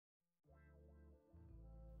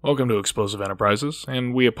Welcome to Explosive Enterprises,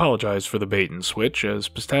 and we apologize for the bait and switch, as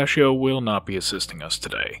Pistachio will not be assisting us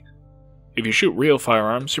today. If you shoot real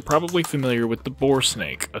firearms, you're probably familiar with the bore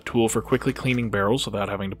snake, a tool for quickly cleaning barrels without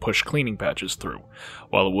having to push cleaning patches through.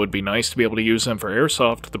 While it would be nice to be able to use them for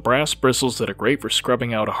airsoft, the brass bristles that are great for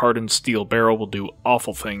scrubbing out a hardened steel barrel will do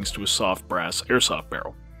awful things to a soft brass airsoft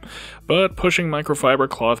barrel. But pushing microfiber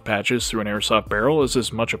cloth patches through an airsoft barrel is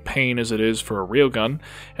as much a pain as it is for a real gun,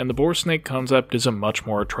 and the bore snake concept is a much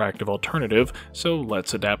more attractive alternative, so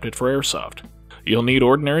let's adapt it for airsoft. You'll need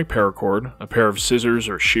ordinary paracord, a pair of scissors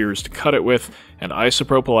or shears to cut it with, and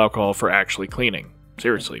isopropyl alcohol for actually cleaning.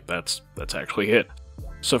 Seriously, that's actually it.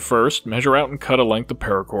 So first, measure out and cut a length of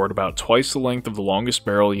paracord about twice the length of the longest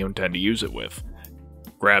barrel you intend to use it with.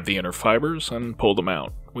 Grab the inner fibers and pull them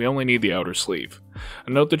out. We only need the outer sleeve.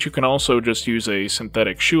 Note that you can also just use a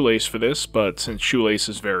synthetic shoelace for this, but since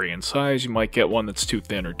shoelaces vary in size, you might get one that's too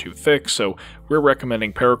thin or too thick, so we're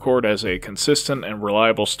recommending paracord as a consistent and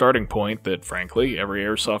reliable starting point that, frankly, every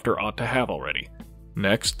airsofter ought to have already.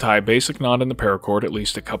 Next, tie a basic knot in the paracord at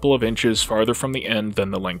least a couple of inches farther from the end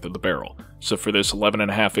than the length of the barrel. So for this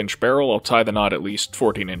 11.5 inch barrel, I'll tie the knot at least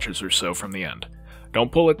 14 inches or so from the end.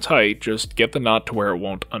 Don't pull it tight, just get the knot to where it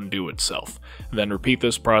won't undo itself. Then repeat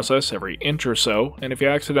this process every inch or so, and if you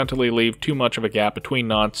accidentally leave too much of a gap between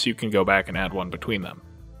knots, you can go back and add one between them.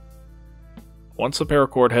 Once the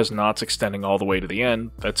paracord has knots extending all the way to the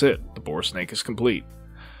end, that's it, the bore snake is complete.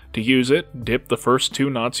 To use it, dip the first two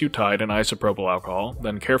knots you tied in isopropyl alcohol,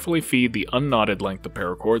 then carefully feed the unknotted length of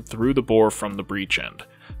paracord through the bore from the breech end.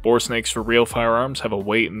 Bore snakes for real firearms have a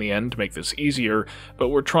weight in the end to make this easier, but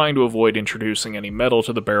we're trying to avoid introducing any metal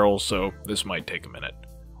to the barrel, so this might take a minute.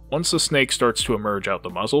 Once the snake starts to emerge out the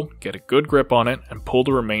muzzle, get a good grip on it and pull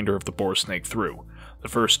the remainder of the bore snake through. The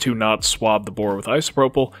first two knots swab the bore with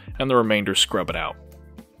isopropyl, and the remainder scrub it out.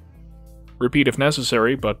 Repeat if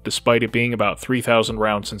necessary, but despite it being about 3,000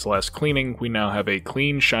 rounds since last cleaning, we now have a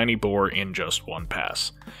clean, shiny bore in just one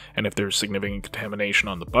pass. And if there's significant contamination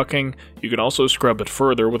on the bucking, you can also scrub it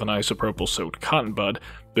further with an isopropyl-soaked cotton bud,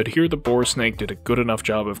 but here the bore snake did a good enough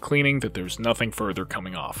job of cleaning that there's nothing further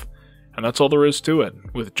coming off. And that's all there is to it.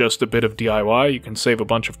 With just a bit of DIY, you can save a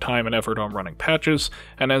bunch of time and effort on running patches,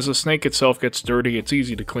 and as the snake itself gets dirty, it's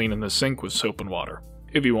easy to clean in the sink with soap and water.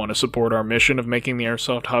 If you want to support our mission of making the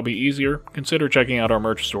airsoft hobby easier, consider checking out our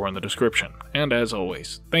merch store in the description. And as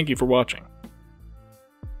always, thank you for watching.